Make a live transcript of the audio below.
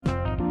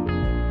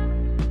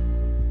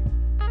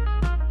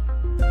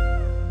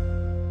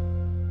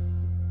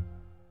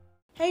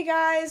Hey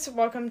guys,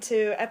 welcome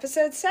to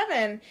episode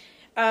 7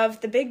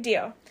 of The Big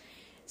Deal.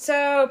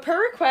 So,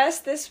 per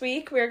request this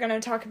week, we're going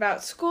to talk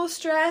about school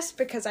stress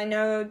because I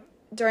know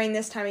during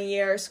this time of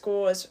year,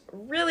 school is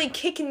really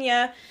kicking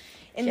you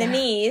in the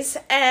knees,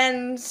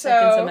 and so...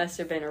 Second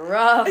semester been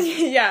rough.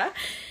 Yeah.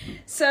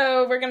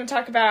 So, we're going to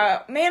talk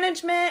about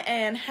management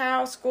and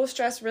how school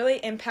stress really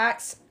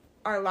impacts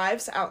our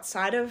lives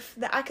outside of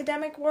the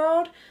academic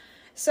world.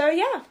 So,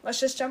 yeah, let's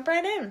just jump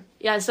right in.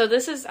 Yeah, so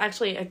this is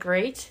actually a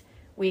great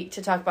week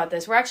to talk about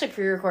this. We're actually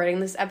pre-recording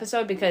this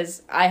episode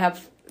because I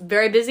have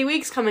very busy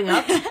weeks coming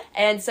up,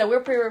 and so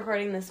we're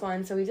pre-recording this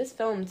one. So we just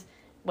filmed,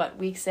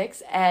 week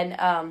 6,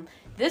 and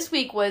this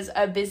week was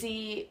a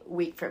busy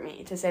week for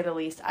me, to say the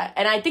least.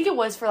 And I think it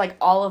was for,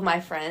 all of my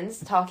friends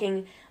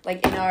talking,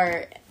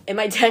 in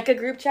my DECA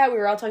group chat, we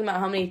were all talking about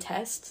how many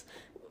tests,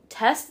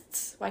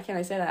 why can't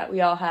I say that,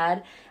 we all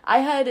had. I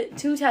had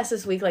 2 tests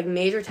this week,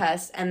 major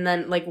tests, and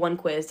then, 1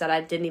 quiz that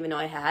I didn't even know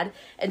I had.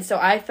 And so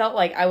I felt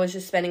like I was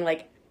just spending,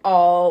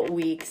 all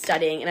week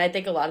studying, and I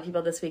think a lot of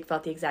people this week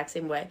felt the exact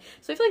same way.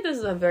 So I feel like this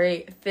is a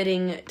very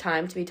fitting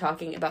time to be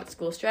talking about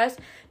school stress,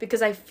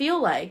 because I feel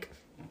like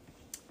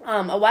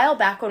a while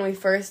back when we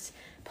first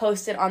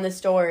posted on the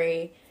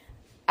story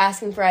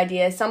asking for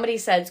ideas, somebody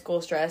said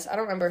school stress. I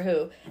don't remember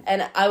who.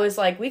 And I was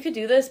like, we could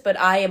do this, but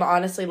I am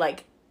honestly,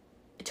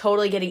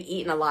 totally getting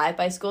eaten alive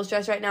by school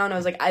stress right now. And I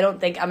was like, I don't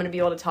think I'm going to be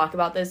able to talk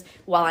about this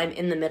while I'm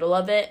in the middle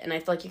of it. And I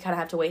feel like you kind of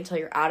have to wait until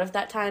you're out of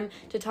that time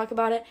to talk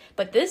about it.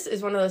 But this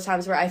is one of those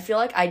times where I feel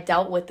like I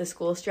dealt with the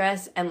school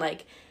stress and,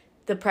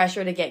 the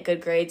pressure to get good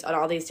grades on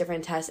all these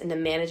different tests and to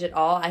manage it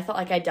all. I felt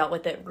like I dealt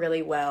with it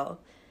really well.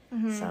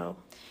 Mm-hmm. So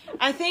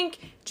I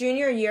think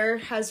junior year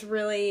has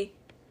really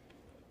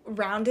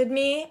rounded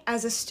me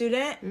as a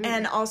student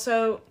and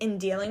also in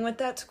dealing with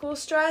that school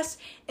stress.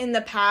 In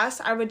the past,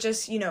 I would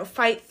just,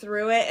 fight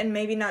through it and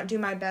maybe not do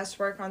my best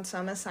work on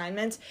some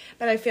assignments.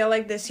 But I feel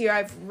like this year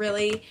I've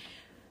really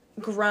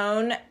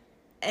grown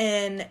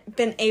and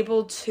been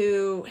able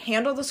to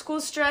handle the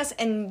school stress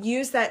and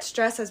use that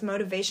stress as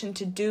motivation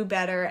to do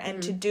better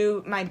and to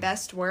do my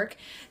best work.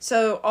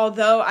 So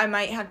although I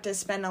might have to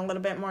spend a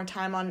little bit more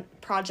time on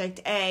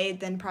project A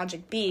than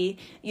project B,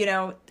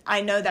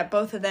 I know that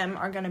both of them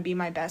are going to be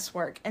my best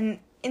work. And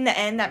in the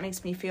end, that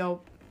makes me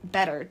feel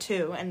better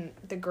too. And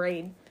the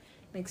grade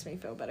makes me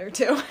feel better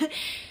too.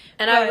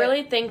 And I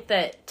really think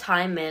that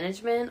time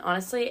management,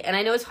 honestly, and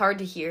I know it's hard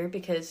to hear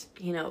because,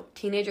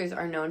 teenagers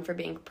are known for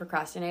being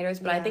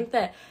procrastinators, but I think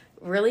that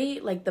really,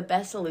 the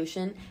best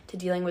solution to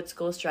dealing with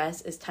school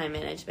stress is time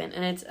management.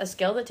 And it's a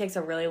skill that takes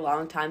a really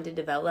long time to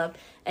develop.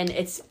 And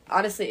it's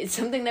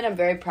something that I'm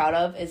very proud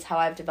of is how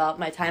I've developed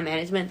my time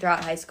management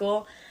throughout high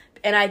school.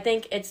 And I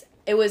think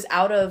it was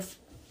out of,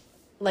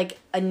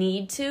 a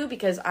need to,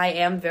 because I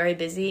am very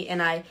busy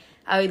and I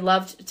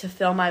loved to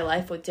fill my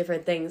life with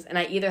different things, and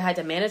I either had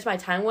to manage my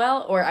time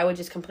well or I would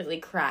just completely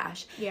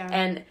crash. Yeah.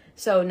 And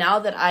so now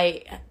that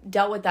I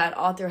dealt with that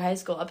all through high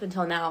school up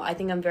until now, I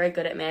think I'm very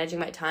good at managing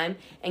my time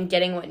and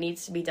getting what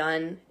needs to be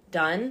done,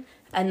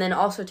 and then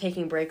also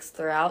taking breaks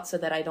throughout so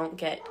that I don't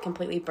get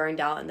completely burned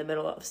out in the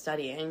middle of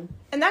studying.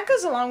 And that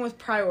goes along with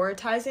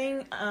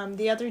prioritizing.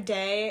 The other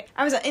day,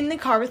 I was in the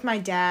car with my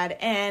dad,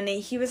 and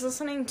he was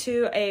listening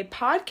to a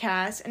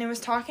podcast, and it was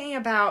talking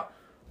about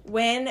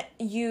when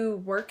you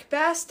work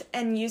best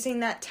and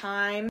using that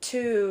time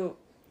to,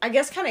 I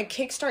guess, kind of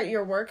kickstart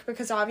your work,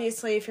 because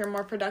obviously if you're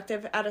more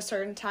productive at a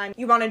certain time,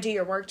 you want to do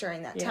your work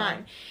during that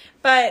time.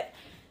 But,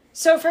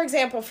 so for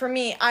example, for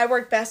me, I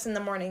work best in the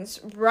mornings,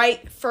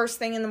 right first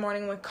thing in the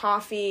morning with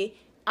coffee.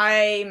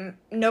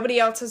 Nobody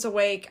else is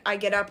awake. I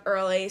get up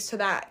early so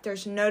that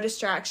there's no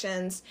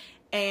distractions,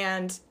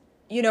 and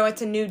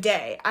it's a new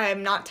day. I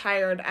am not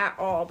tired at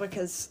all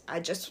because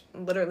I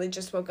literally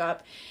just woke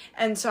up.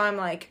 And so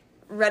I'm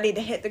ready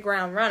to hit the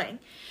ground running.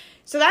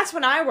 So that's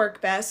when I work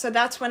best. So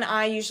that's when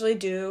I usually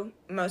do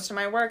most of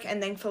my work,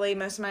 and thankfully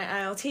most of my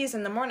ILTs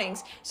in the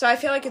mornings. So I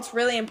feel like it's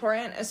really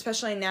important,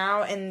 especially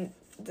now in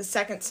the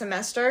second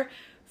semester,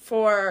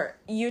 for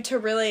you to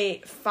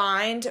really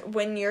find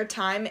when your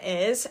time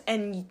is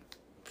and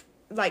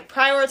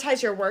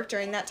prioritize your work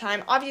during that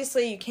time.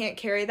 Obviously, you can't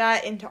carry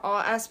that into all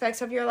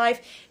aspects of your life,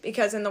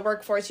 because in the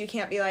workforce, you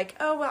can't be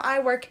I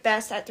work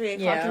best at 3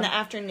 o'clock in the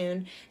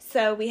afternoon,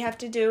 so we have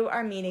to do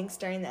our meetings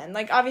during then.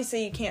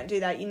 Obviously, you can't do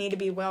that. You need to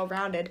be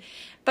well-rounded.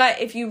 But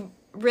if you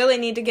really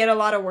need to get a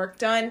lot of work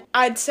done,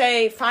 I'd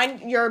say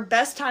find your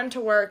best time to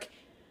work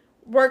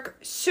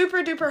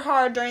super-duper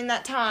hard during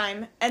that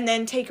time, and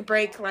then take a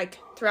break,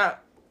 throughout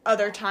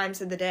other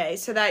times of the day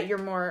so that you're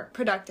more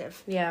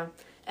productive. Yeah.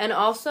 And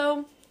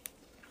also,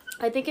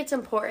 I think it's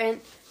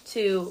important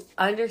to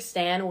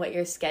understand what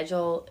your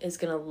schedule is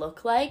going to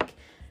look like,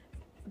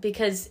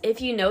 because if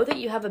you know that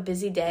you have a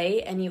busy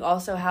day and you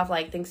also have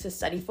things to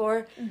study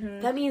for,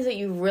 that means that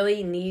you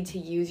really need to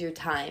use your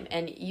time,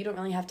 and you don't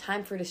really have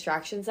time for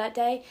distractions that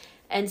day.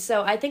 And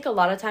so I think a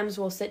lot of times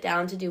we'll sit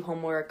down to do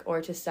homework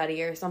or to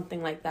study or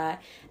something like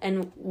that,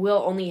 and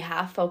we'll only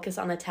half focus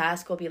on the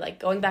task. We'll be like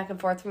going back and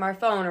forth from our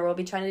phone, or we'll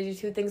be trying to do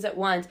two things at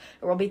once,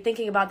 or we'll be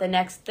thinking about the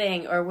next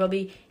thing, or we'll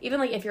be, even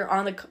like if you're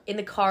in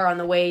the car on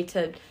the way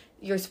to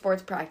your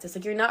sports practice,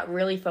 like you're not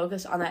really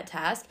focused on that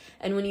task.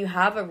 And when you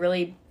have a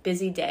really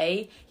busy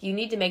day, you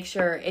need to make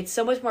sure it's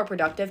so much more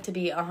productive to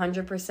be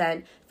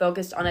 100%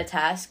 focused on a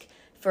task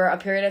for a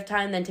period of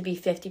time than to be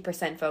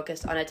 50%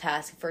 focused on a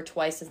task for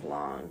twice as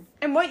long.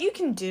 And what you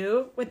can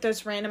do with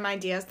those random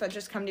ideas that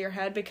just come to your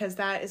head, because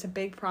that is a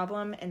big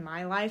problem in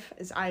my life,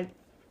 is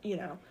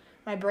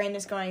my brain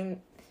is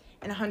going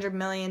in 100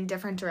 million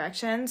different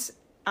directions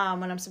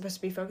when I'm supposed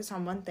to be focused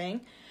on one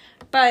thing.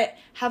 But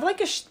have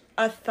like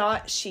a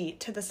thought sheet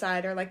to the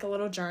side, or like a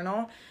little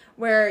journal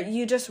where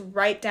you just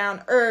write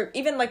down, or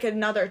even like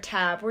another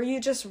tab where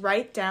you just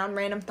write down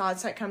random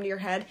thoughts that come to your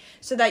head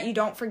so that you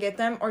don't forget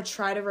them or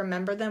try to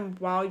remember them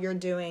while you're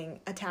doing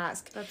a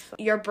task.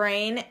 Your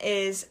brain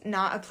is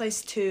not a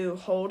place to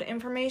hold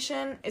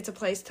information. It's a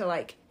place to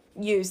like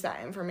use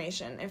that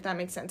information, if that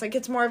makes sense. Like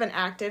it's more of an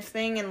active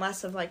thing and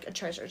less of like a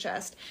treasure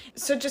chest.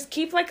 So just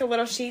keep like a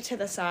little sheet to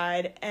the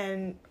side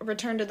and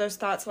return to those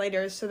thoughts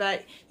later so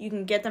that you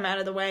can get them out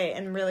of the way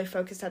and really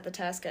focus at the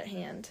task at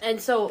hand.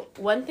 And so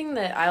one thing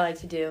that I like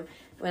to do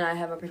when I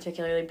have a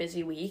particularly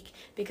busy week,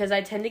 because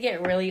I tend to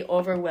get really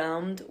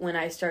overwhelmed when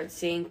I start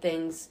seeing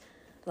things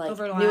like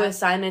new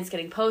assignments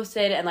getting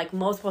posted and like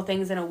multiple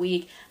things in a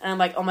week, and I'm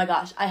like, oh my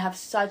gosh, I have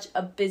such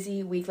a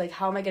busy week, like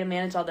how am I going to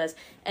manage all this?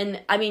 And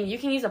I mean, you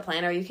can use a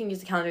planner, you can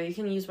use a calendar, you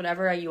can use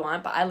whatever you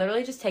want, but I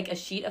literally just take a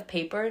sheet of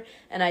paper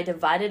and I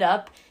divide it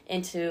up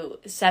into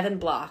 7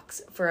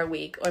 blocks for a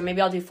week, or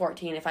maybe I'll do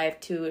 14 if I have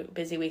 2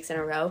 busy weeks in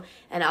a row,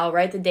 and I'll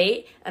write the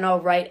date and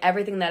I'll write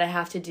everything that I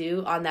have to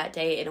do on that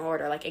day in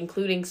order, like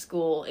including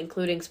school,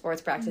 including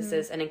sports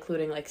practices, and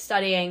including like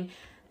studying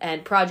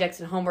and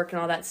projects and homework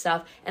and all that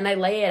stuff, and I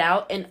lay it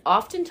out, and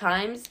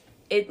oftentimes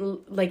it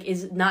like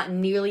is not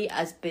nearly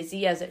as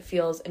busy as it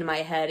feels in my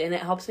head, and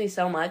it helps me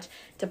so much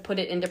to put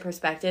it into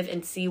perspective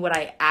and see what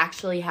I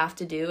actually have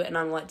to do and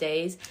on what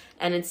days,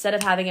 and instead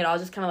of having it all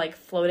just kind of like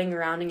floating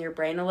around in your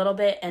brain a little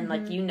bit, and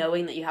like you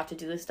knowing that you have to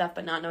do this stuff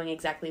but not knowing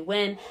exactly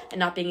when and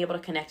not being able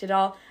to connect it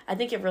all, I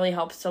think it really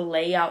helps to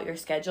lay out your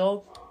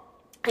schedule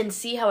and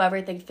see how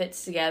everything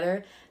fits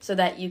together so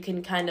that you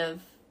can kind of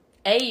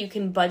you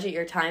can budget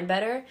your time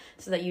better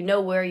so that you know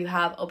where you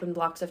have open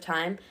blocks of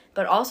time,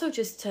 but also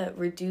just to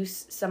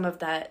reduce some of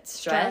that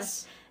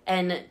stress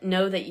and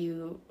know that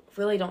you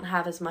really don't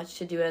have as much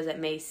to do as it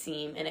may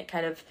seem, and it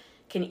kind of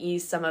can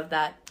ease some of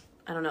that,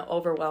 I don't know,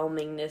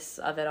 overwhelmingness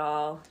of it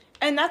all.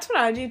 And that's what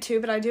I do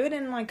too, but I do it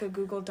in like a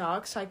Google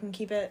Doc so I can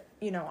keep it,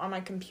 on my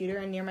computer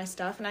and near my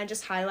stuff, and I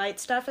just highlight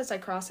stuff as I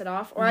cross it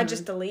off, or I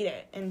just delete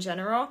it in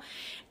general.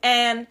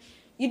 And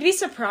you'd be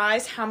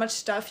surprised how much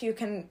stuff you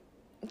can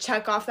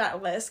check off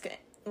that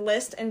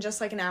list in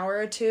just like an hour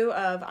or two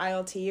of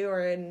ILT,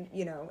 or in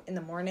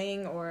the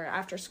morning or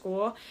after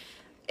school.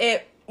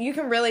 You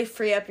can really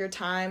free up your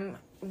time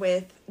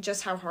with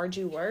just how hard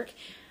you work.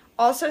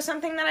 Also,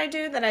 something that I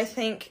do that I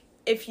think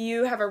if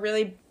you have a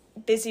really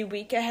busy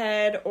week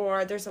ahead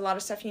or there's a lot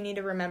of stuff you need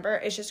to remember,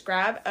 is just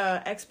grab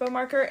a expo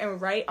marker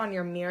and write on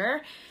your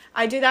mirror.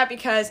 I do that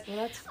because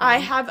I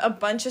have a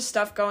bunch of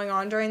stuff going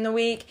on during the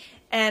week,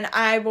 and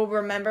I will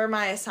remember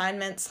my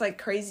assignments like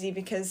crazy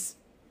because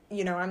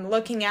I'm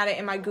looking at it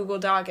in my Google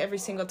Doc every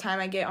single time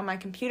I get on my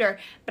computer,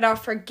 but I'll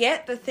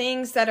forget the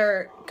things that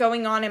are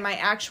going on in my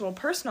actual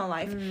personal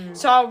life.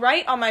 So I'll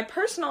write on my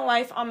personal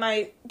life on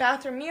my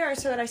bathroom mirror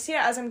so that I see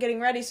it as I'm getting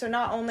ready. So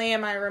not only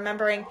am I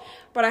remembering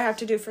what I have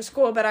to do for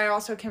school, but I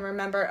also can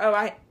remember,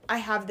 I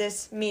have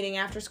this meeting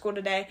after school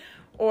today,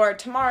 or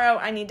tomorrow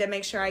I need to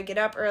make sure I get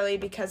up early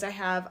because I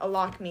have a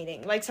lock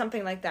meeting, like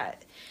something like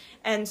that.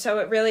 And so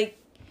it really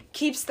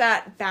keeps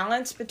that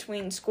balance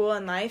between school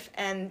and life,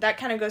 and that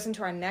kind of goes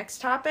into our next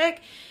topic.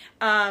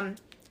 In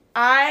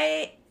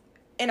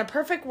a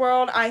perfect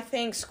world, I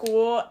think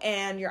school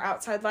and your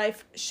outside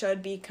life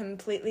should be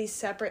completely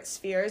separate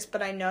spheres,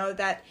 but I know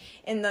that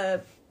in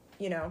the,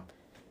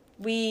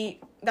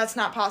 that's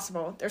not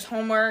possible. There's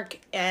homework,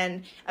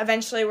 and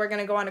eventually we're going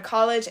to go on to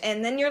college,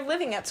 and then you're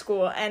living at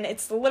school, and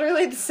it's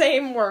literally the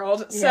same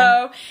world. Yeah.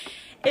 So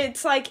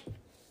it's like,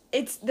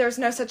 there's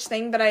no such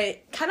thing, but I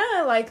kind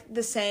of like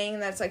the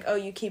saying that's like,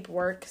 you keep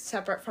work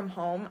separate from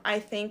home. I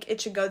think it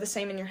should go the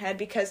same in your head,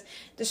 because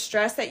the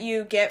stress that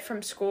you get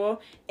from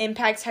school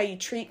impacts how you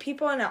treat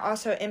people, and it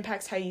also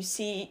impacts how you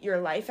see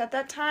your life at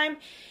that time.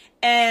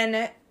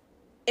 And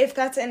if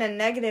that's in a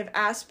negative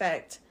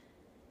aspect,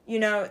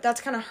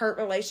 that's going to hurt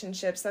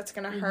relationships. That's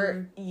going to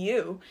hurt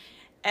you.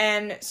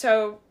 And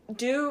so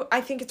I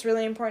think it's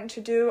really important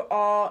to do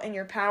all in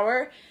your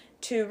power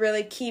to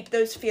really keep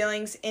those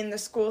feelings in the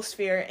school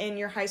sphere, in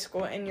your high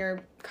school, in your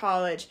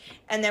college.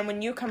 And then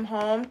when you come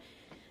home,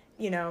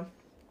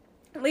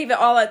 leave it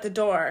all at the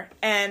door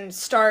and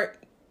start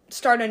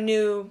a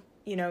new,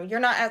 you're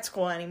not at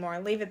school anymore,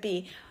 leave it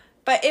be.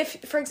 But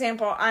if, for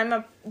example, I'm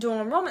a dual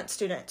enrollment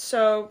student,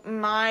 so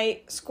my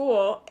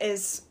school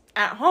is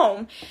at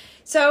home.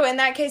 So in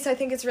that case, I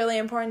think it's really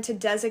important to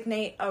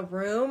designate a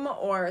room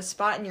or a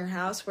spot in your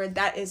house where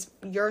that is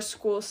your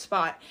school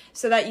spot,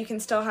 so that you can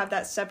still have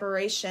that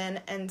separation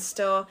and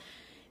still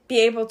be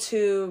able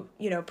to,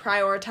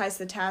 prioritize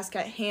the task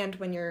at hand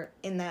when you're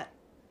in that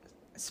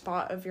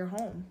spot of your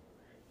home.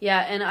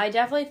 Yeah, and I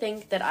definitely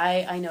think that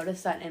I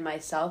notice that in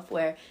myself,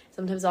 where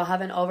sometimes I'll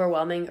have an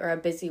overwhelming or a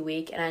busy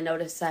week, and I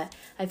notice that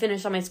I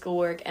finish all my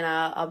schoolwork, and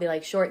I'll be,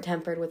 like,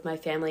 short-tempered with my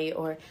family,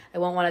 or I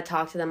won't want to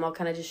talk to them. I'll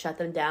kind of just shut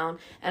them down.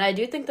 And I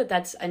do think that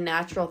that's a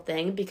natural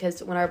thing,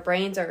 because when our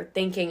brains are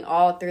thinking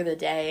all through the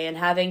day and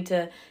having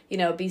to,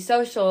 be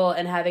social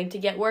and having to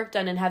get work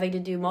done and having to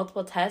do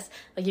multiple tests,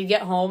 like, you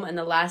get home, and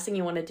the last thing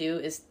you want to do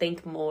is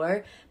think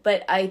more.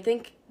 But I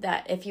think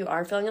that if you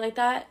are feeling like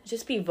that,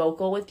 just be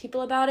vocal with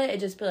people about it and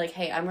just be like,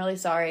 hey, I'm really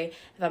sorry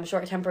if I'm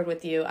short-tempered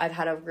with you. I've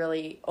had a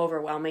really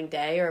overwhelming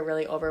day or a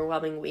really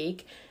overwhelming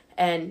week.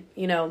 And,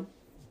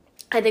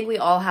 I think we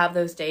all have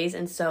those days.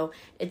 And so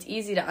it's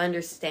easy to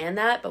understand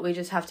that, but we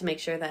just have to make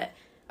sure that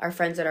our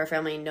friends and our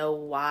family know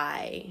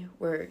why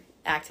we're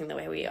acting the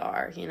way we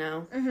are,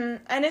 Mm-hmm.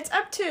 And it's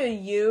up to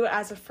you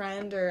as a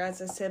friend or as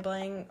a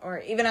sibling or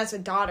even as a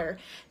daughter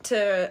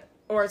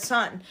or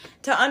son,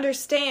 to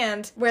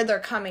understand where they're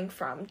coming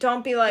from.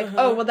 Don't be like,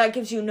 oh, well, that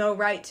gives you no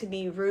right to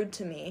be rude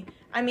to me.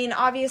 I mean,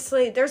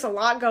 obviously, there's a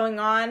lot going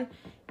on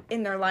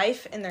in their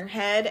life, in their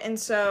head, and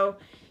so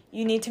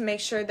you need to make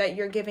sure that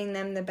you're giving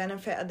them the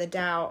benefit of the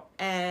doubt.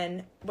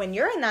 And when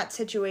you're in that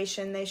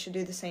situation, they should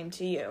do the same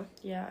to you.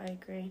 Yeah, I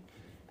agree.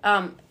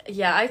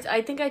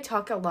 I think I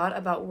talk a lot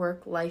about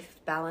work-life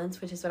balance,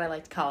 which is what I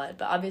like to call it.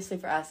 But obviously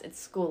for us, it's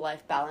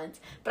school-life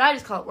balance. But I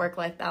just call it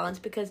work-life balance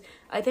because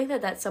I think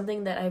that that's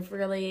something that I've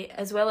really,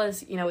 as well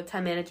as, with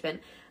time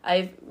management,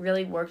 I've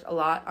really worked a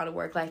lot on a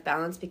work-life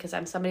balance because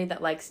I'm somebody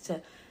that likes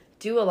to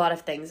do a lot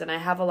of things. And I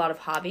have a lot of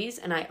hobbies.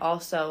 And I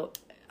also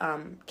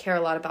care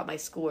a lot about my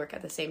schoolwork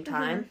at the same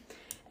time. Mm-hmm.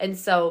 And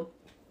so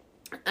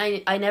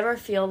I never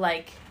feel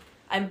like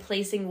I'm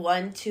placing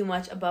one too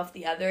much above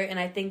the other. And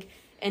I think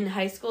in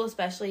high school,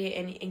 especially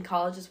in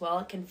college as well,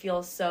 it can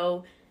feel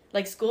so,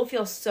 like, school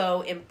feels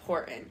so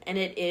important. And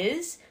it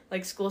is,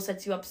 like, school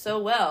sets you up so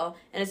well,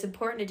 and it's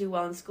important to do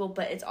well in school,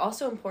 but it's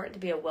also important to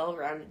be a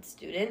well-rounded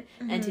student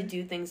and to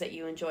do things that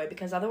you enjoy,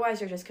 because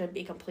otherwise you're just going to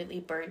be completely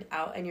burned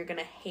out and you're going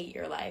to hate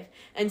your life.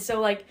 And so,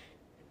 like,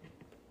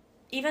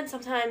 even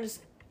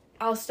sometimes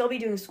I'll still be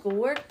doing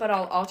schoolwork, but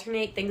I'll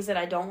alternate things that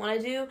I don't want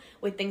to do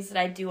with things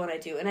that I do want to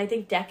do. And I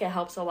think DECA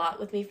helps a lot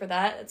with me for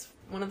that. It's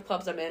one of the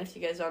clubs I'm in, if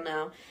you guys don't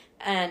know.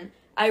 And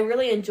I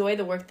really enjoy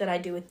the work that I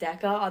do with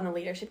DECA on the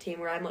leadership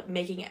team, where I'm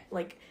making,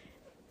 like,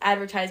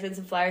 advertisements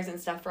and flyers and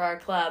stuff for our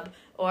club,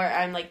 or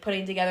I'm, like,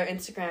 putting together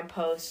Instagram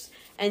posts.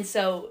 And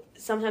so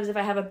sometimes if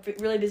I have a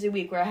really busy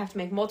week where I have to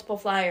make multiple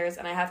flyers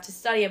and I have to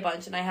study a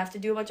bunch and I have to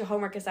do a bunch of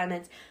homework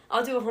assignments,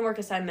 I'll do a homework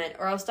assignment,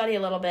 or I'll study a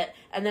little bit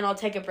and then I'll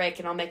take a break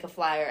and I'll make a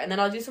flyer, and then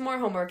I'll do some more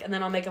homework and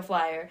then I'll make a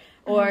flyer.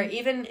 Or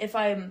even if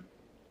I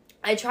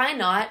try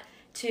not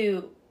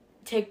to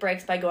take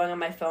breaks by going on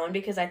my phone,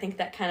 because I think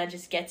that kind of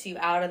just gets you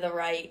out of the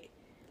right,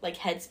 like,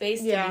 headspace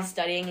to be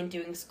studying and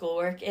doing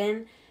schoolwork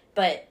in.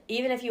 But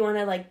even if you want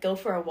to, like, go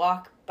for a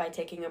walk by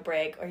taking a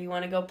break, or you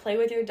want to go play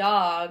with your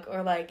dog,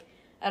 or, like,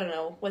 I don't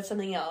know, what's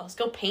something else?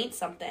 Go paint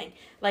something.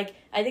 Like,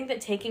 I think that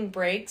taking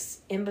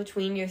breaks in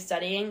between your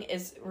studying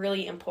is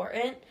really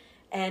important,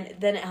 and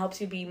then it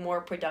helps you be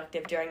more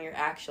productive during your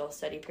actual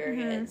study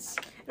periods.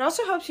 It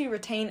also helps you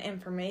retain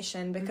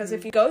information, because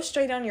if you go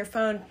straight on your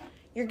phone,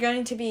 you're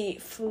going to be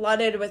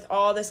flooded with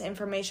all this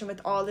information, with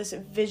all this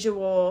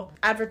visual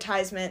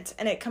advertisement,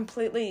 and it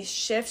completely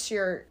shifts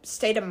your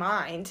state of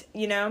mind,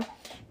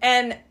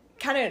 And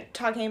kind of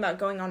talking about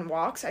going on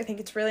walks, I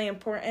think it's really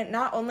important,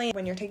 not only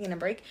when you're taking a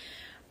break,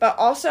 but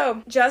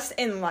also just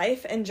in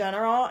life in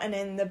general and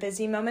in the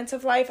busy moments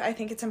of life. I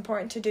think it's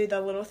important to do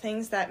the little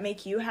things that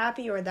make you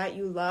happy or that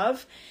you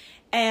love,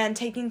 and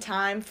taking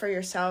time for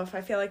yourself. I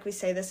feel like we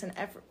say this in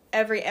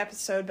every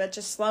episode, but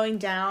just slowing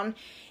down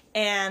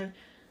and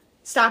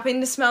stopping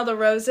to smell the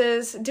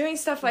roses, doing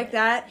stuff like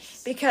that,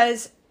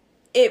 because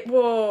it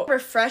will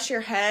refresh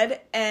your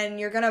head and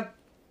you're going to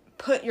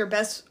put your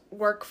best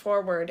work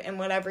forward in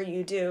whatever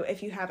you do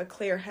if you have a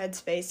clear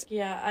headspace.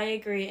 Yeah, I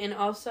agree. And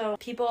also,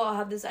 people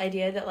have this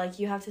idea that, like,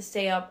 you have to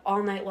stay up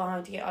all night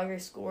long to get all your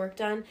schoolwork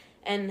done.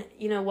 And,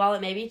 while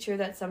it may be true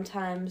that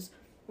sometimes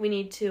we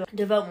need to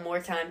devote more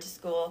time to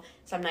school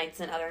some nights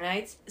than other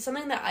nights,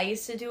 something that I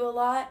used to do a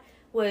lot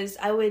was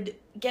I would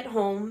get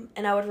home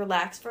and I would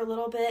relax for a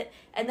little bit.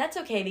 And that's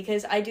okay,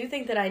 because I do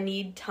think that I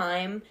need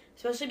time,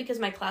 especially because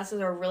my classes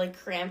are really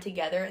crammed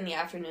together in the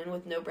afternoon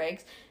with no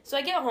breaks. So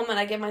I get home and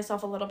I give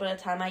myself a little bit of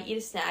time. I eat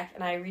a snack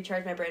and I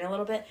recharge my brain a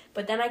little bit,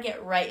 but then I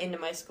get right into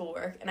my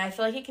schoolwork. And I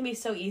feel like it can be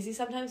so easy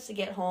sometimes to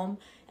get home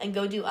and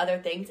go do other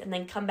things and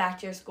then come back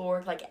to your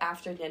schoolwork, like,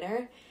 after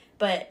dinner.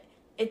 But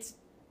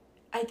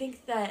I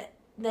think that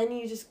then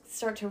you just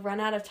start to run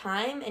out of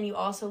time, and you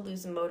also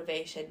lose the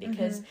motivation,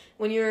 because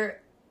when you're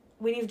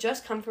when you've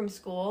just come from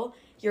school,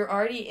 you're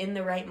already in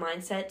the right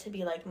mindset to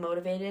be, like,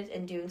 motivated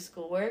and doing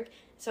schoolwork.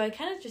 So I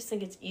kind of just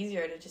think it's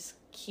easier to just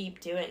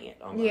keep doing it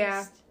almost.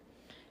 Yeah.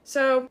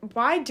 So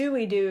why do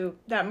we do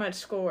that much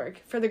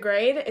schoolwork? For the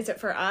grade? Is it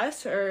for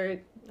us,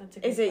 or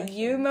is it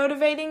you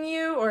motivating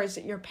you, or is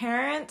it your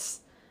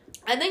parents?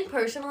 I think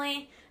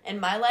personally, in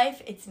my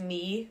life, it's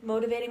me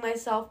motivating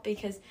myself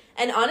because,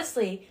 and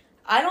honestly,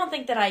 I don't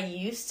think that I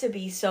used to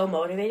be so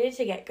motivated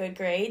to get good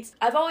grades.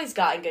 I've always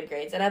gotten good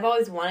grades, and I've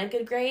always wanted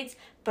good grades,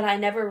 but I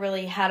never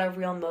really had a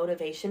real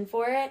motivation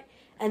for it.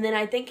 And then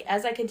I think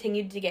as I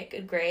continued to get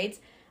good grades,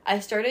 I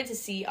started to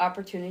see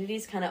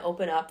opportunities kind of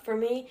open up for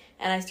me,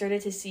 and I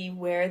started to see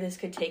where this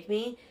could take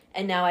me,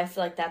 and now I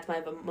feel like that's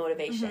my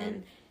motivation. Mm-hmm.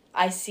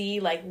 I see,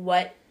 like,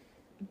 what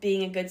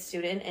being a good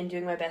student and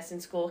doing my best in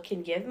school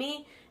can give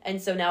me,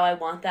 and so now I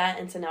want that,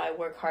 and so now I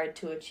work hard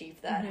to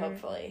achieve that,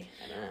 hopefully.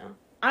 I don't know.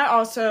 I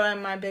also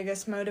am my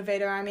biggest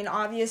motivator. I mean,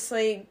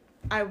 obviously,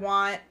 I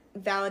want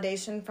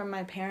validation from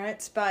my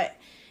parents, but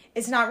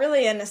it's not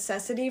really a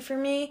necessity for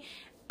me.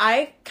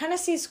 I kind of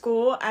see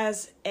school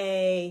as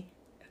a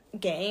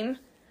game.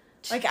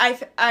 Like,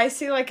 I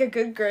see, like, a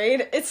good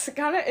grade. It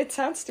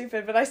sounds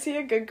stupid, but I see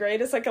a good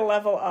grade as, like, a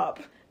level up.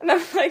 And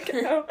I'm like,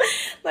 no.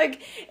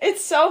 Like,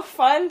 it's so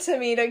fun to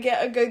me to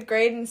get a good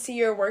grade and see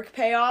your work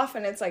pay off,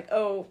 and it's like,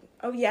 oh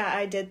yeah,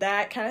 I did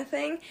that kind of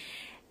thing.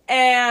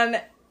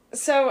 And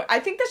so I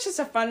think that's just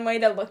a fun way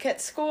to look at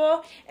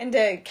school and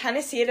to kind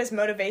of see it as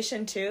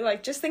motivation, too.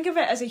 Like, just think of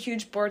it as a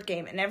huge board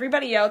game, and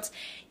everybody else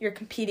you're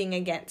competing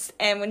against.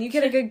 And when you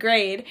get a good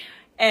grade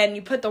and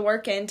you put the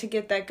work in to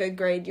get that good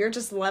grade, you're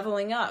just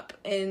leveling up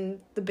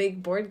in the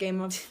big board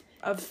game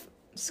of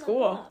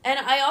school. And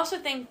I also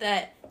think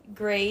that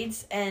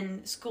grades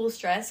and school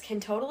stress can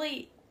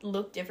totally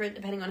look different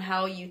depending on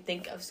how you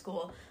think of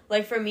school.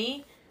 Like, for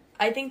me,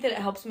 I think that it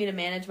helps me to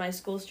manage my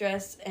school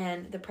stress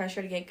and the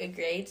pressure to get good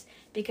grades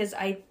because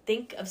I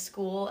think of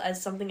school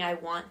as something I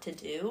want to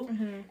do.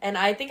 Mm-hmm. And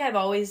I think I've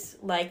always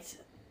liked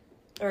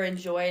or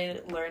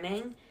enjoyed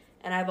learning,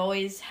 and I've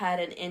always had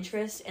an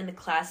interest in the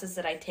classes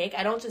that I take.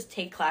 I don't just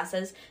take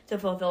classes to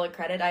fulfill a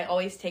credit. I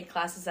always take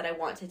classes that I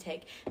want to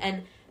take.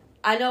 And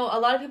I know a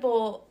lot of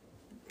people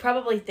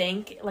probably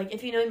think, like,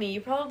 if you know me,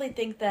 you probably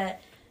think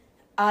that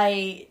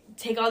I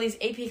take all these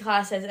AP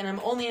classes and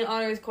I'm only in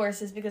honors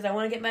courses because I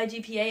want to get my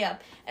GPA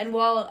up. And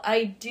while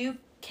I do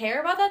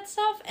care about that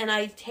stuff and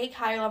I take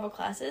higher level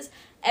classes,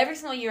 every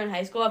single year in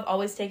high school I've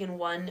always taken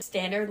one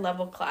standard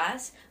level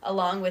class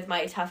along with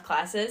my tough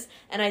classes.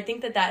 And I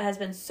think that has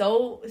been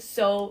so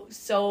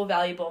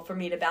valuable for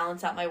me to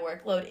balance out my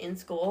workload in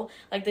school.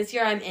 Like, this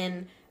year I'm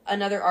in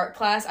another art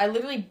class. I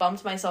literally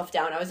bumped myself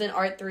down. I was in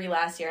Art 3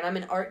 last year and I'm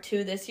in Art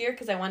 2 this year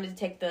because I wanted to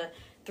take the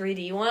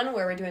 3D one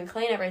where we're doing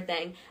clay and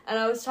everything. And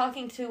I was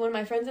talking to one of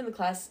my friends in the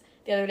class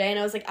the other day and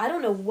I was like, I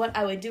don't know what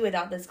I would do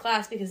without this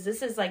class because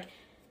this is like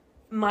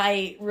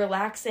my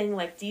relaxing,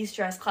 like,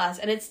 de-stress class.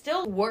 And it's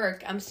still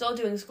work. I'm still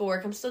doing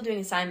schoolwork. I'm still doing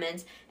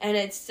assignments. And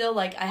it's still,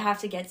 like, I have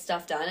to get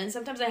stuff done. And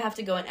sometimes I have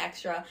to go in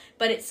extra.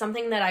 But it's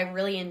something that I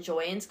really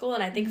enjoy in school.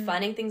 And I think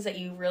finding things that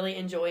you really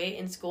enjoy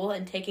in school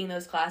and taking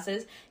those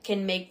classes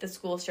can make the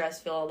school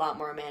stress feel a lot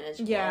more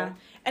manageable. Yeah.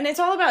 And it's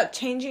all about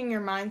changing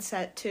your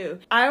mindset, too.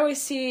 I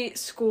always see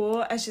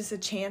school as just a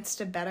chance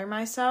to better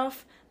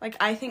myself. Like,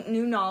 I think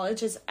new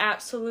knowledge is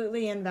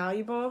absolutely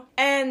invaluable.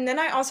 And then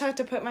I also have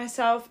to put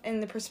myself in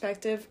the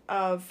perspective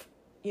of,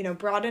 you know,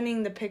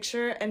 broadening the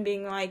picture and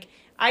being like,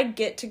 I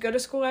get to go to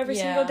school every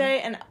single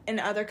day. And in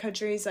other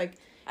countries, like,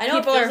 I know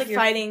people are like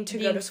fighting to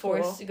go to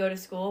school. Forced to go to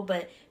school,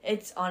 but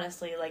it's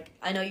honestly, like,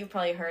 I know you've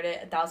probably heard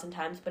it 1,000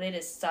 times, but it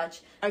is such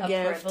a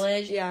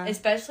privilege. Yeah.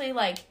 Especially,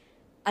 like,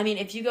 I mean,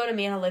 if you go to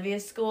me and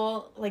Olivia's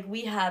school, like,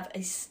 we have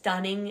a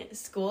stunning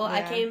school. Yeah.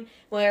 I came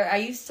where I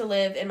used to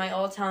live in my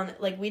old town.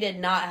 Like, we did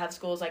not have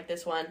schools like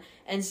this one.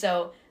 And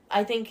so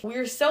I think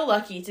we're so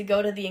lucky to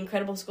go to the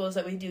incredible schools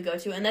that we do go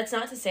to. And that's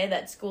not to say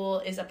that school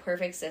is a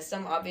perfect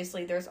system.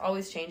 Obviously, there's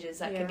always changes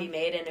that can be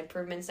made and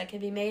improvements that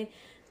can be made.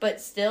 But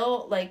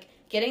still, like,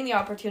 getting the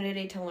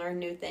opportunity to learn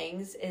new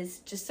things is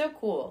just so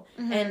cool.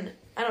 Mm-hmm. And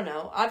I don't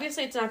know.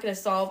 Obviously, it's not going to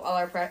solve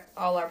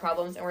all our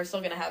problems, and we're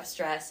still going to have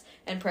stress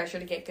and pressure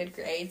to get good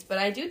grades. But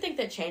I do think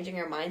that changing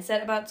your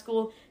mindset about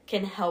school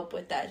can help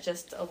with that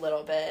just a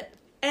little bit.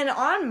 And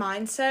on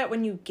mindset,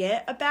 when you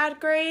get a bad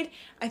grade,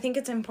 I think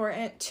it's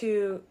important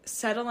to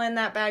settle in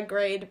that bad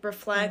grade,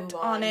 reflect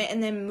on it,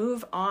 and then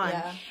move on.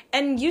 Yeah.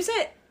 And use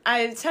it.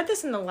 I said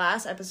this in the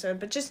last episode,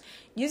 but just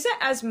use it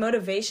as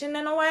motivation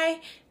in a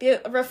way.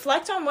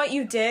 Reflect on what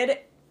you did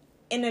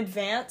in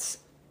advance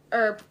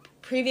or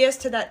previous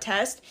to that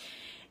test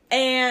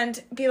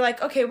and be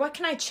like, okay, what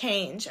can I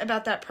change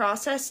about that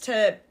process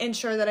to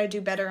ensure that I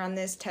do better on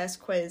this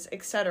test, quiz,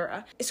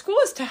 etc. School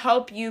is to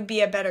help you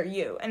be a better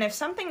you. And if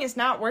something is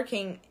not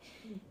working,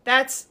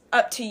 that's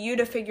up to you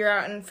to figure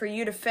out and for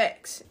you to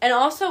fix. And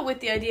also with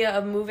the idea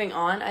of moving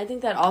on, I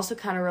think that also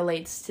kind of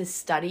relates to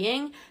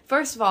studying.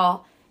 First of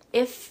all,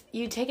 if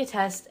you take a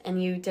test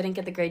and you didn't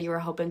get the grade you were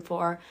hoping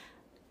for,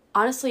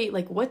 honestly,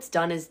 like, what's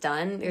done is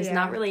done. There's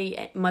not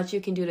really much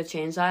you can do to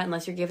change that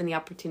unless you're given the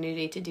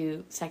opportunity to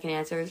do second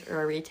answers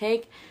or a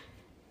retake.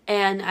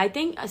 And I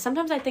think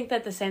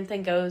that the same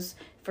thing goes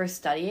for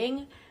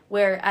studying,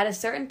 where at a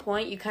certain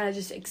point you kind of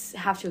just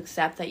have to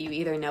accept that you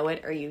either know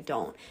it or you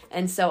don't.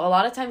 And so a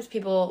lot of times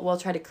people will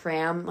try to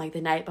cram like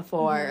the night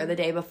before or the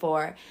day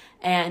before,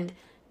 and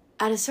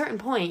at a certain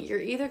point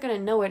you're either going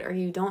to know it or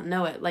you don't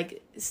know it.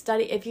 Like,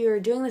 if you're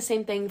doing the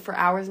same thing for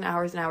hours and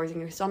hours and hours and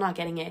you're still not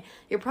getting it,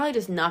 you're probably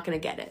just not going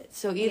to get it.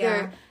 So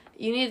either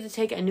you need to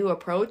take a new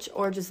approach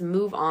or just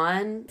move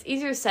on. It's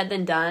easier said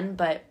than done,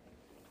 but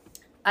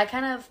I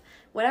kind of,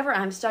 whenever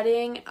I'm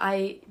studying,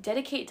 I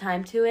dedicate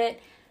time to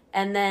it,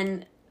 and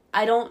then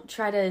I don't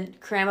try to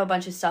cram a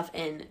bunch of stuff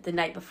in the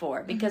night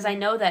before, because I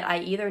know that I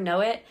either know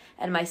it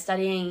and my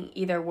studying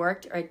either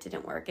worked or it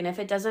didn't work. And if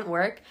it doesn't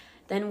work,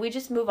 then we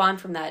just move on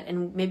from that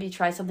and maybe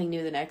try something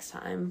new the next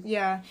time.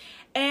 Yeah.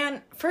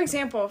 And for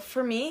example,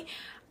 for me,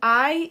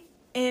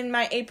 in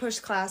my A-Push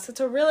class,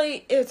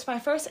 it's my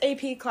first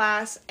AP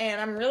class,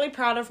 and I'm really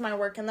proud of my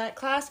work in that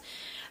class.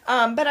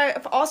 But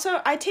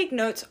I take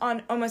notes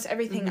on almost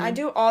everything. I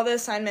do all the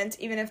assignments,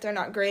 even if they're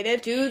not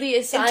graded. Do the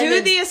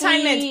assignments,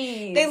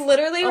 please. They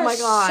literally are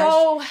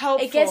so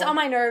helpful. It gets on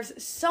my nerves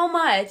so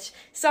much.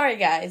 Sorry,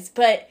 guys,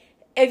 but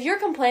if you're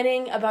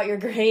complaining about your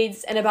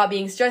grades and about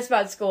being stressed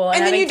about school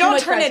and then you don't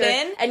turn pressure,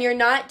 it in, and you're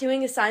not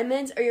doing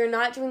assignments or you're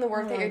not doing the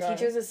work that your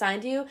teachers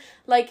assigned you,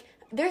 like,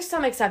 there's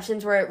some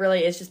exceptions where it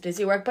really is just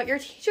busy work, but your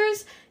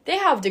teachers, they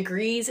have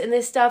degrees in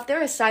this stuff.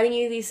 They're assigning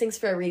you these things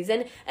for a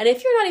reason. And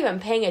if you're not even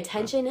paying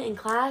attention in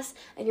class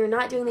and you're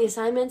not doing the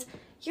assignments,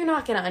 you're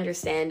not going to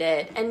understand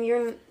it. And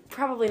you're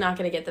probably not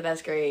going to get the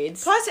best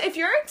grades. Plus, if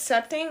you're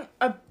accepting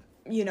a,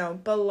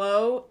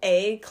 below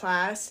A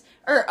class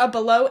or a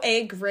below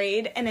A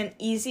grade in an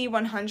easy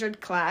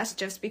 100 class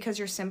just because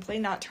you're simply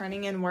not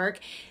turning in work,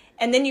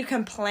 and then you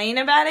complain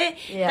about it,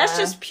 that's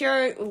just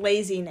pure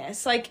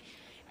laziness. Like,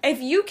 if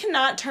you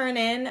cannot turn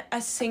in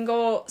a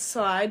single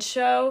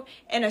slideshow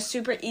in a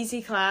super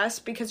easy class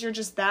because you're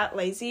just that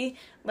lazy,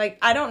 like,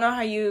 I don't know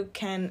how you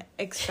can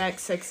expect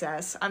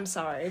success. I'm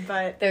sorry,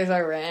 but... There's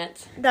our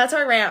rant. That's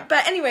our rant.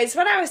 But anyways,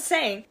 what I was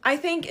saying, I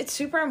think it's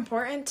super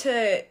important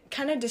to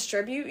kind of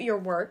distribute your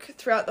work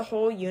throughout the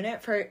whole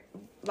unit. For,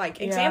 like,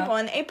 example,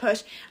 in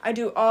A-Push, I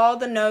do all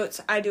the notes,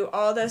 I do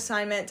all the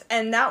assignments,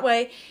 and that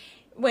way,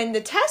 when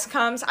the test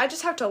comes, I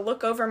just have to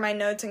look over my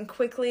notes and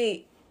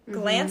quickly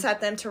glance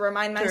at them to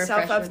remind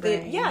myself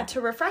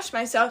to refresh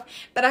myself,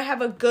 but I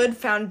have a good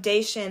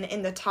foundation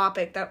in the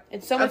topic that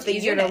it's so much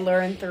easier to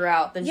learn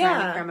throughout than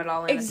trying to cram it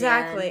all in.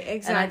 Exactly.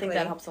 And I think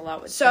that helps a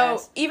lot with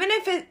stress. Even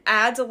if it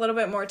adds a little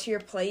bit more to your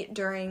plate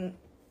during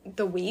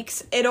the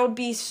weeks, it'll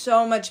be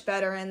so much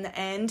better in the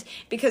end,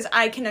 because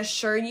I can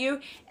assure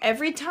you,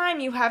 every time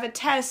you have a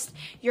test,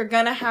 you're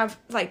gonna have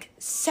like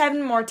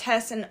 7 more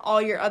tests in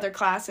all your other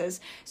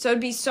classes. So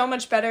it'd be so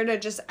much better to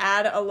just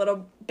add a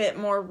little bit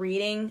more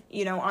reading,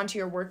 onto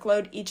your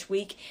workload each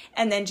week,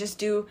 and then just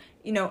do,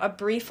 a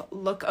brief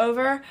look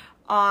over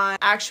on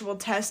actual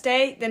test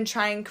day, than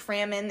try and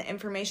cram in the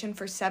information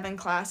for 7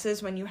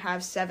 classes when you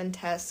have 7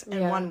 tests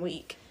in 1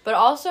 week. But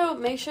also,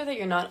 make sure that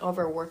you're not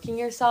overworking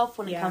yourself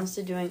when it comes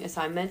to doing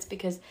assignments,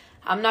 because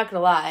I'm not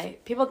gonna lie,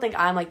 people think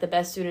I'm like the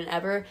best student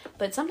ever,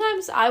 but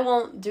sometimes I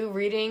won't do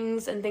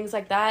readings and things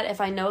like that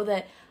if I know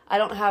that I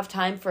don't have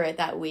time for it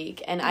that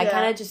week. And I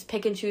kind of just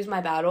pick and choose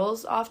my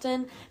battles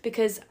often,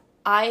 because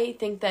I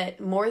think that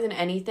more than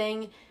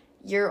anything,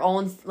 your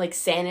own like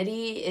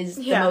sanity is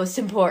the most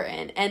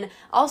important. And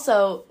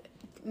also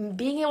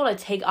being able to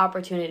take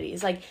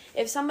opportunities. Like,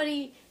 if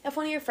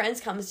one of your friends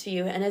comes to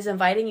you and is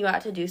inviting you out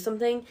to do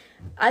something,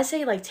 I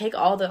say, like, take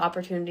all the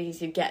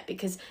opportunities you get,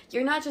 because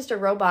you're not just a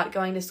robot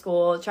going to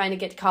school, trying to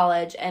get to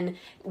college and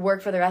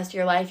work for the rest of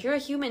your life. You're a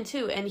human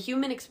too, and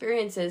human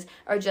experiences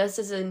are just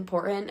as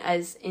important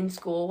as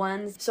in-school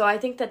ones. So I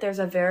think that there's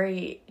a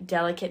very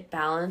delicate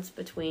balance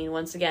between,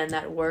 once again,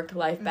 that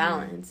work-life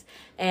balance.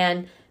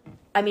 And,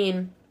 I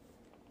mean,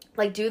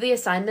 like, do the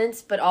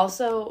assignments, but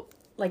also,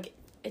 like,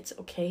 it's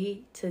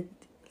okay to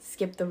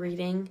skip the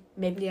reading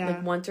maybe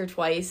like once or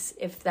twice,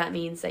 if that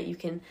means that you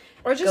can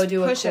or just go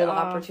do a cool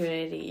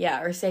opportunity.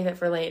 Or save it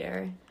for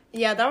later.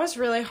 Yeah, that was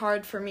really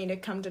hard for me to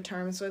come to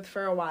terms with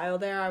for a while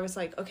there. I was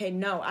like, okay,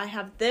 no, I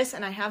have this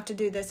and I have to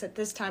do this at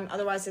this time,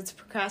 otherwise it's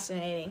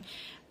procrastinating.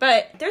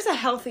 But there's a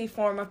healthy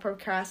form of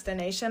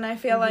procrastination. I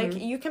feel like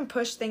you can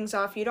push things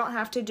off. You don't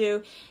have to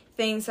do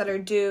things that are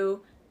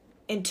due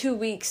in 2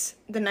 weeks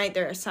the night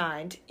they're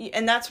assigned.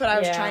 And that's what I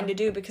was trying to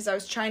do, because I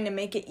was trying to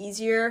make it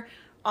easier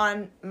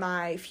on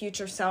my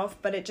future self,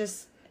 but it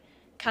just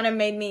kind of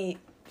made me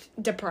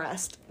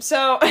depressed.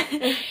 So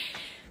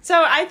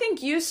I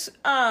think you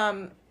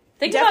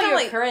think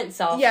about your current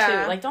self too.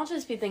 Like, don't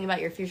just be thinking about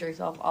your future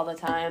self all the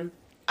time.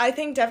 I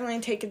think definitely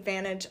take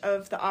advantage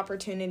of the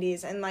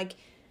opportunities, and like,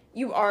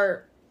 you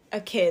are a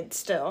kid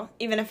still,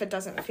 even if it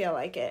doesn't feel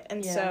like it.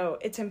 And so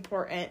it's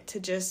important to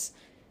just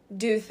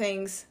do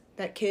things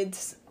that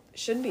kids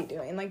should be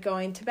doing, like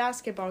going to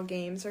basketball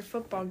games or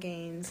football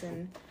games.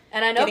 And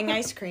And I know getting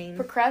ice cream.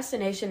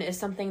 Procrastination is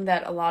something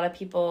that a lot of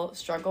people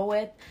struggle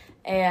with,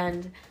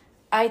 and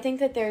I think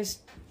that there's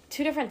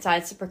two different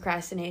sides to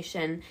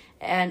procrastination,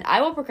 and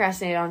I will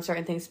procrastinate on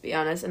certain things, to be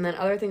honest, and then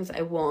other things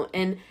I won't.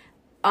 And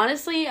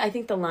honestly, I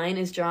think the line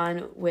is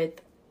drawn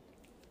with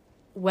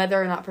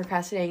whether or not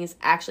procrastinating is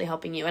actually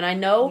helping you. And I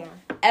know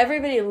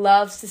everybody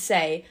loves to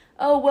say,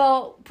 oh,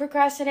 well,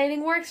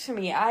 procrastinating works for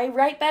me. I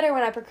write better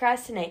when I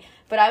procrastinate.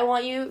 But I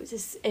want you to,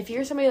 if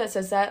you're somebody that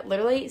says that,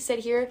 literally sit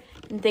here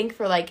and think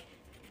for like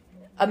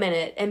a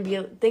minute and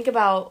think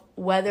about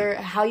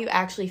how you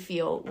actually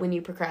feel when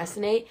you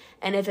procrastinate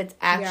and if it's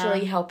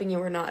actually helping you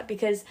or not.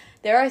 Because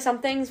there are some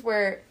things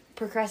where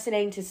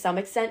procrastinating to some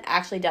extent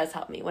actually does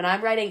help me. When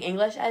I'm writing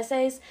English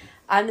essays,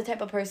 I'm the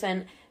type of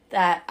person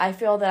that I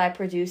feel that I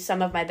produce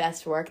some of my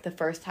best work the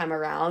first time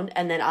around,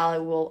 and then I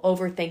will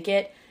overthink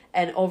it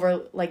and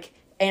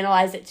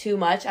analyze it too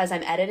much as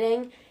I'm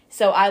editing.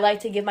 So I like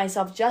to give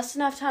myself just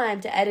enough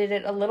time to edit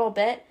it a little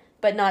bit,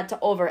 but not to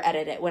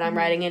over-edit it when I'm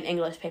writing an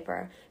English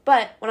paper.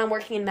 But when I'm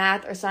working in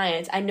math or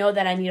science, I know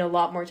that I need a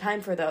lot more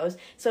time for those.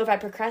 So if I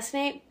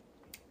procrastinate,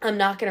 I'm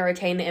not going to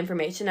retain the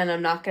information and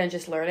I'm not going to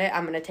just learn it.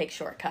 I'm going to take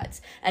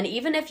shortcuts. And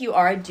even if you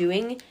are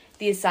doing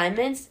the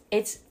assignments,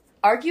 it's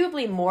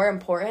arguably more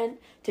important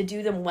to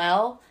do them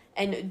well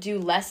and do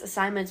less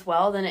assignments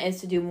well than it is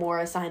to do more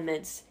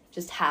assignments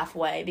just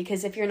halfway.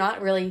 Because if you're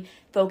not really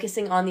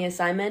focusing on the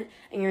assignment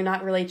and you're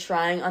not really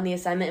trying on the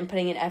assignment and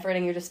putting in effort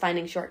and you're just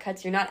finding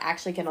shortcuts, you're not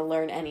actually going to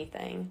learn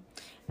anything.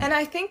 And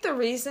I think the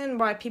reason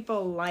why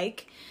people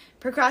like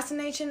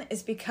procrastination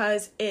is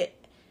because it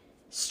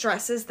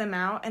stresses them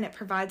out and it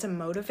provides a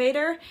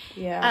motivator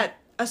at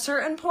a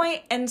certain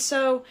point. And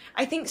so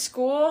I think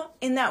school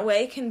in that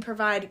way can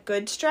provide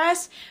good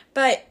stress,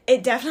 but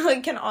it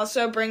definitely can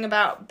also bring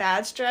about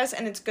bad stress,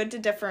 and it's good to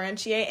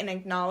differentiate and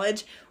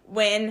acknowledge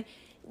when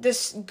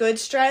this good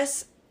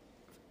stress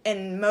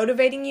and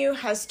motivating you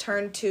has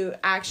turned to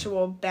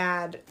actual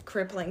bad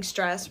crippling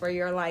stress where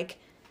you're like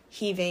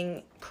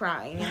heaving,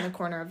 crying in the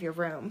corner of your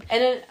room.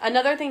 And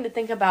another thing to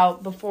think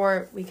about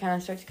before we kind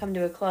of start to come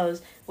to a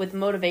close with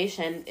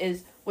motivation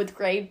is with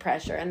grade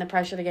pressure and the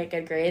pressure to get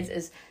good grades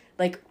is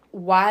what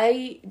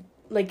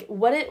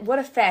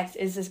effect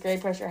is this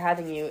grade pressure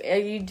having you?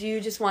 Do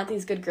you just want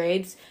these good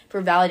grades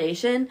for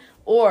validation,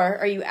 or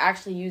are you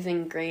actually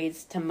using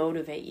grades to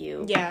motivate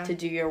you to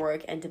do your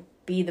work and to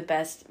be the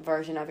best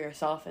version of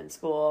yourself in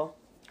school?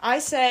 I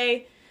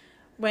say,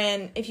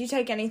 if you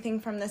take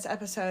anything from this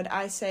episode,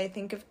 I say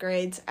think of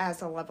grades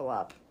as a level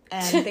up.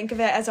 And think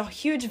of it as a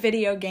huge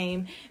video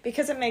game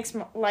because it makes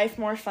life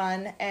more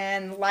fun.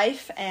 And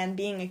life and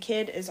being a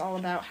kid is all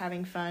about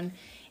having fun.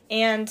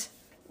 And,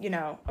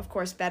 of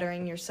course,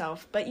 bettering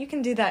yourself. But you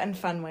can do that in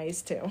fun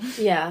ways, too.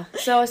 Yeah.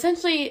 So,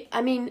 essentially,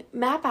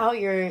 map out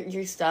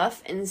your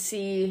stuff and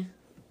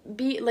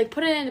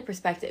put it into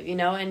perspective,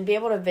 and be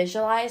able to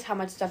visualize how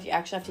much stuff you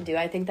actually have to do.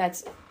 I think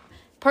that's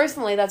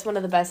one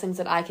of the best things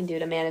that I can do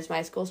to manage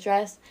my school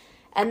stress.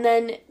 And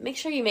then make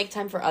sure you make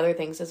time for other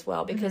things as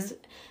well, because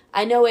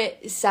I know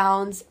it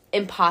sounds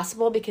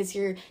impossible because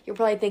you're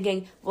probably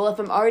thinking, well, if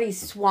I'm already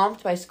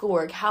swamped by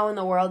schoolwork, how in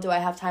the world do I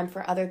have time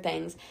for other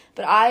things?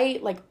 But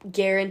I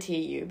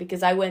guarantee you,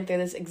 because I went through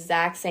this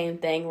exact same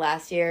thing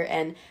last year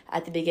and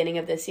at the beginning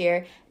of this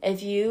year,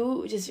 if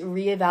you just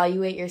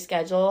reevaluate your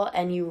schedule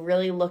and you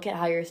really look at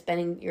how you're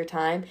spending your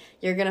time,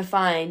 you're going to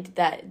find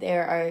that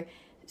there are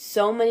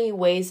so many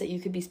ways that you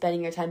could be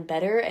spending your time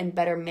better and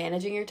better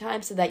managing your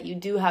time so that you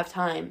do have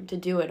time to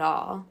do it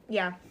all.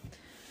 Yeah.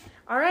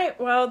 All right.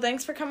 Well,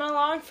 thanks for coming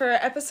along for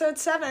episode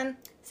 7.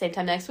 Same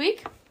time next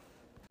week.